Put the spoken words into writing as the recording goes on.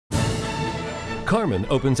Carmen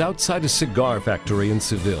opens outside a cigar factory in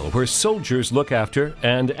Seville where soldiers look after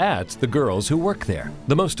and at the girls who work there.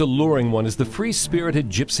 The most alluring one is the free-spirited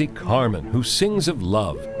gypsy Carmen, who sings of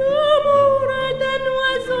love.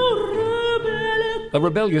 A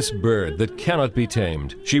rebellious bird that cannot be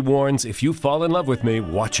tamed. She warns, if you fall in love with me,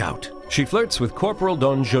 watch out. She flirts with Corporal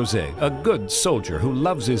Don José, a good soldier who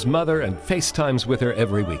loves his mother and FaceTimes with her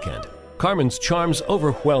every weekend. Carmen's charms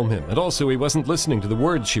overwhelm him, and also he wasn't listening to the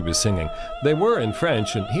words she was singing. They were in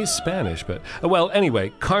French, and he's Spanish, but... Well,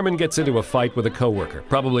 anyway, Carmen gets into a fight with a coworker,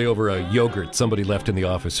 probably over a yogurt somebody left in the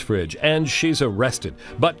office fridge, and she's arrested.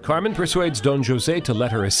 But Carmen persuades Don José to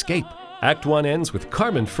let her escape. Act 1 ends with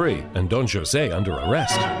Carmen free and Don José under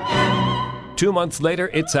arrest. 2 months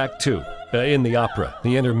later, it's Act 2. In the opera,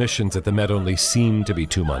 the intermissions at the Met only seem to be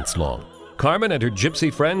 2 months long. Carmen and her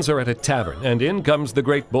gypsy friends are at a tavern, and in comes the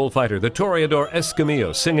great bullfighter, the toreador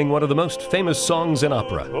Escamillo, singing one of the most famous songs in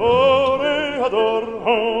opera.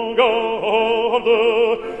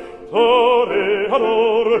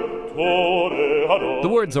 The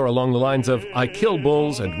words are along the lines of, I kill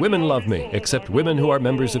bulls and women love me, except women who are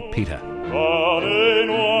members of PETA.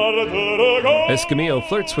 Escamillo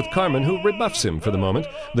flirts with Carmen, who rebuffs him for the moment.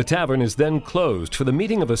 The tavern is then closed for the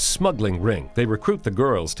meeting of a smuggling ring. They recruit the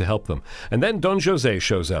girls to help them. And then Don José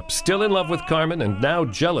shows up, still in love with Carmen and now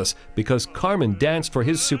jealous because Carmen danced for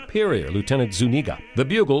his superior, Lieutenant Zuniga. The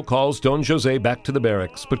bugle calls Don José back to the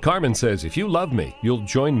barracks, but Carmen says, if you love me, you'll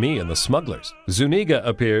join me and the smugglers. Zuniga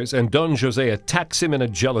appears and Don José attacks him in a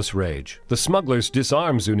jealous rage. The smugglers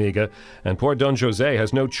disarm Zuniga, and poor Don José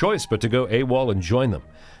has no choice but to go AWOL and join them.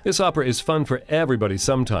 This opera is fun for everybody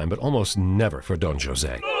sometime, but almost never for Don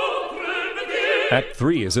José. Act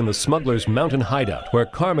 3 is in the smugglers' mountain hideout, where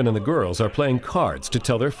Carmen and the girls are playing cards to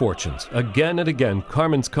tell their fortunes. Again and again,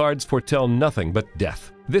 Carmen's cards foretell nothing but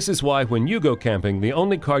death. This is why when you go camping, the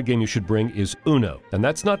only card game you should bring is Uno. And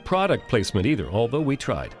that's not product placement either, although we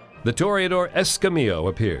tried. The toreador Escamillo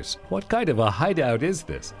appears. What kind of a hideout is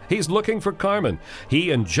this? He's looking for Carmen.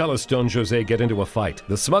 He and jealous Don José get into a fight.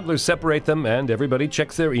 The smugglers separate them, and everybody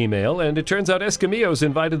checks their email, and it turns out Escamillo's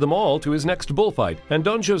invited them all to his next bullfight. And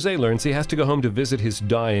Don José learns he has to go home to visit his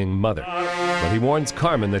dying mother. But he warns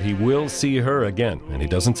Carmen that he will see her again, and he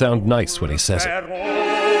doesn't sound nice when he says it.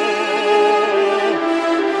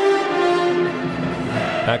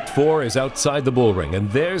 Act 4 is outside the bullring,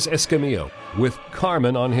 and there's Escamillo, with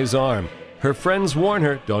Carmen on his arm. Her friends warn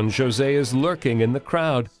her Don José is lurking in the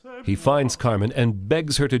crowd. He finds Carmen and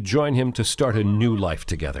begs her to join him to start a new life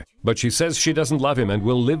together. But she says she doesn't love him and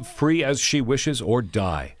will live free as she wishes or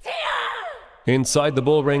die. Inside the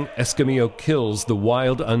bullring, Escamillo kills the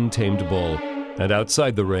wild, untamed bull. And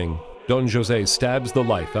outside the ring, Don José stabs the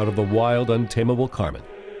life out of the wild, untamable Carmen.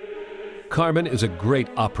 Carmen is a great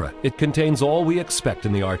opera. It contains all we expect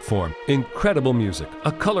in the art form. Incredible music,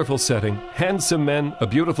 a colorful setting, handsome men, a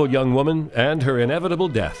beautiful young woman, and her inevitable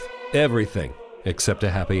death. Everything except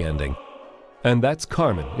a happy ending. And that's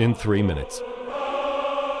Carmen in 3 minutes.